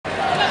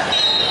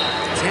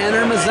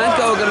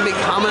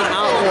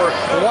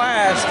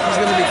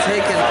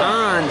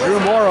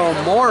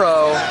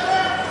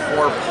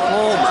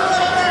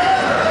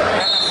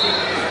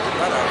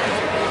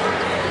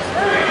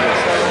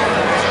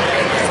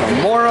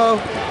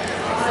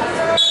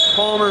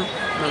Palmer,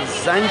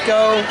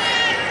 Mizenko,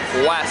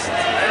 West.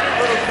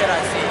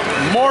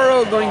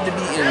 Moro going to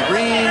be in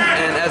green,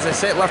 and as I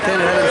say,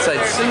 left-handed head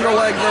inside single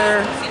leg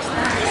there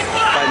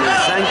by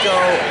Mizenko.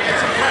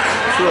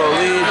 2-0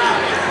 lead.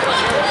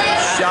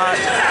 Shot.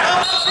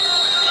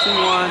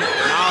 2-1.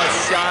 Now a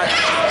shot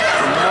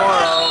from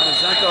Moro.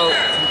 Mizenko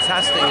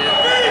contesting it.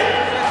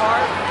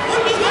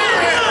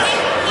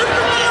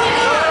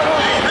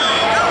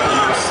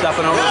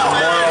 Stepping over to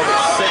Moro,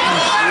 but sitting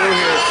through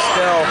here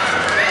still.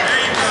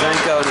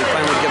 Mizenko, and he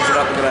finally gives it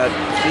up and got a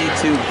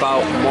V2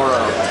 bout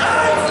Moro.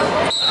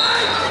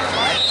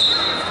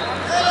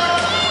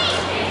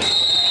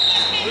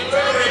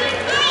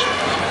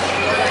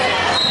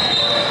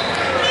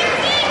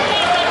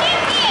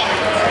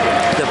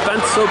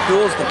 Defense soap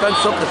duels, defense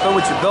soap, defend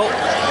what you built.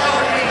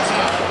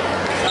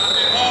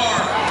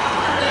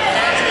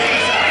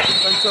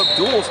 Defense soap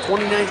duels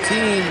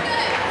 2019.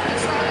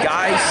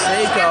 Guy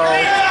Seiko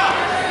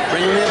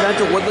bringing the event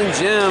to Woodland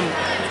Gym.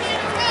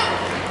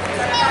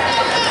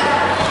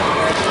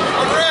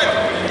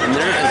 And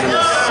there is an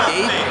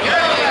escape.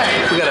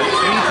 We got a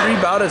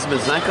 3-3 bout as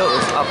Mizenko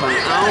is up and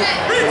out.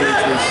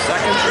 23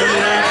 seconds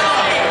remaining.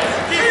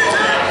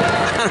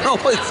 I don't know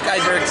what these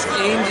guys are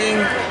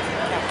exchanging.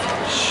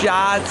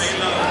 Shots.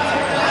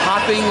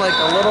 Hopping like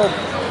a little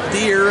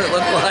deer, it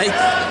looked like.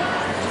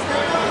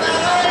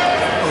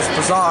 It was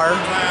bizarre. I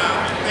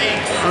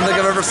don't think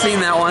I've ever seen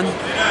that one.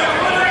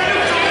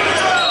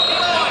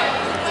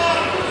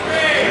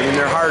 I mean,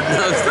 they're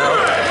hard-nosed though.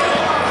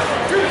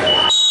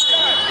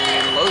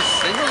 And low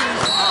singles.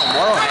 Wow,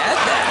 Moro had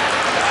that.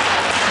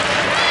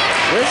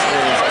 This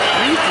is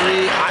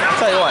 3-3. I'll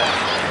tell you what,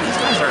 these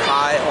guys are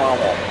high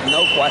level,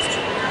 no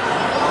question.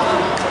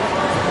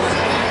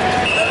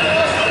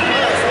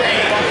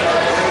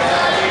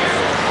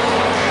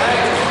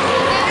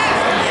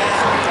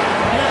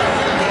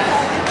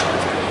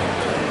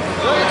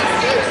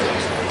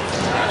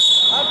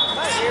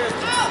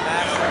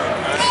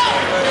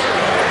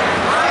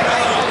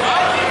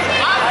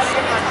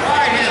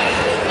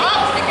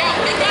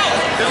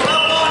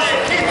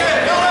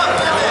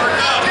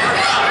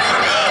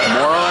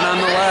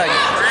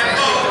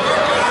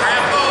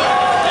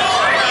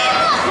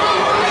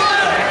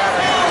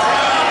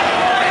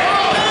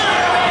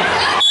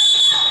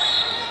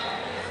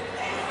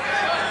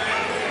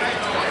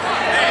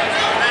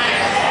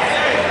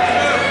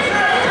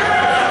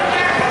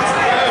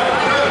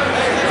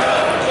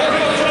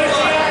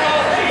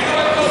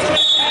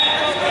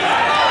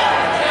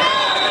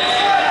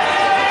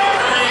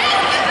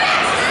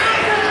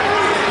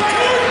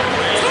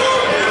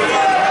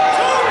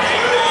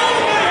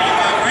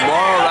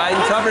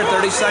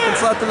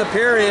 Seconds left in the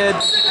period.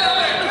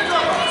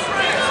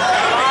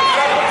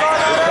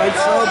 Defense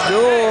soap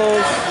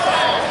duels.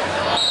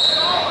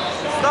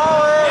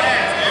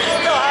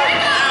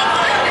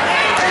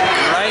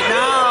 Right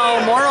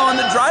now, Moro in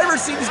the driver's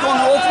seat. He's going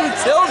to roll through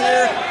tilt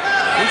here.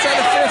 Inside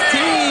the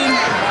 15.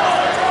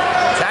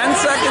 10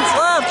 seconds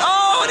left.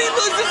 Oh, and he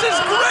loses his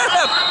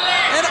grip.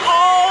 And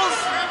all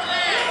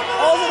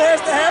that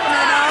has to happen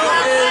right now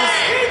is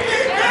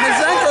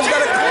Mizenko's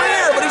got to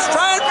clear, but he's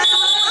trying for a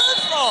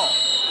reversal.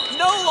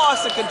 No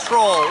loss of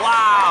control.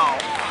 Wow.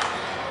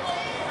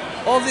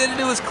 All he had to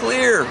do was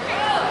clear.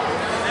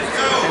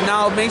 And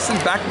now Mason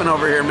Beckman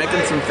over here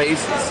making some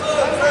faces.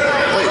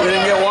 Wait, we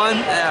didn't get one?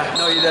 Yeah,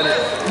 no, you didn't.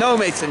 No,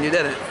 Mason, you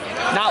didn't.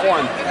 Not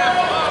one.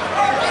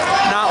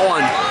 Not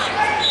one.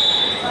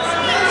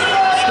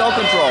 Still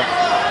control.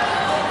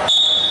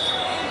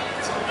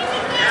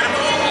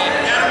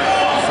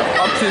 So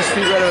up to his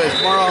feet right away.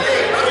 Moro,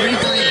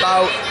 3-3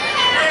 bout.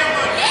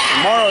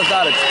 Moro's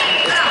out. It's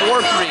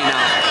 4-3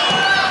 now.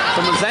 So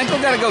Mizenko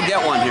got to go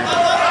get one here.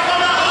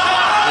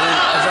 And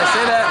as I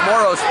say that,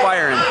 Moro's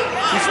firing.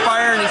 He's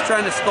firing, he's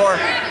trying to score.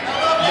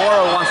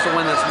 Moro wants to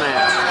win this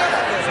match.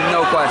 There's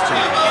no question.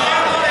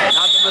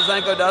 Not that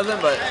Mizenko doesn't,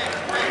 but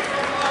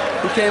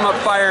who came up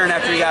firing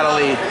after he got a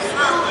lead?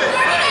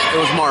 It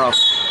was Moro.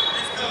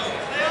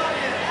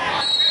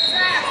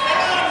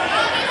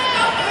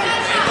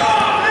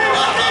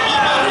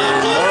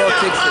 And Moro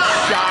takes the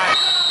shot.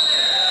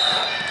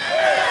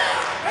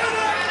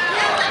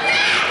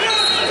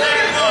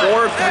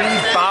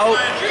 4-3 bout.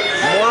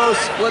 Moro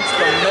splits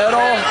the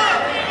middle.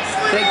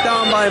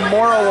 Takedown by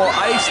Moro will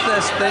ice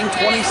this thing.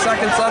 20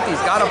 seconds left.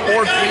 He's got a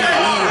 4-3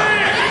 lead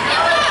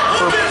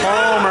for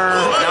Palmer.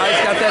 Now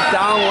he's got that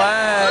down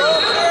leg.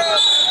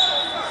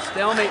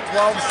 Stalemate,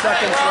 12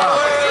 seconds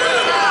left.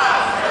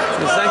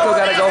 Mizenko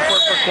got to go for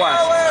it for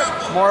Quest.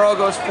 Moro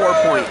goes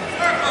 4-point.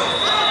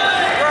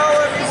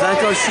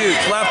 Mizenko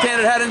shoots.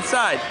 Left-handed head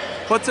inside.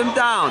 Puts him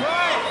down.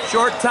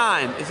 Short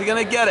time. Is he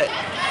going to get it?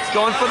 He's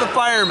going for the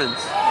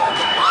fireman's.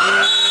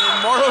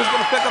 And Moro's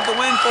going to pick up the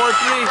win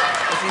 4-3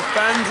 as he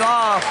fends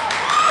off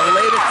a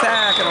late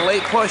attack and a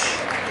late push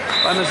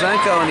by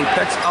Mizenko, and he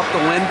picks up the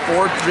win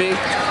 4-3.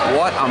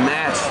 What a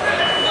match.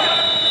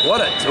 What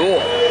a duel.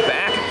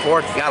 Back and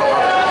forth. You gotta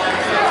love it.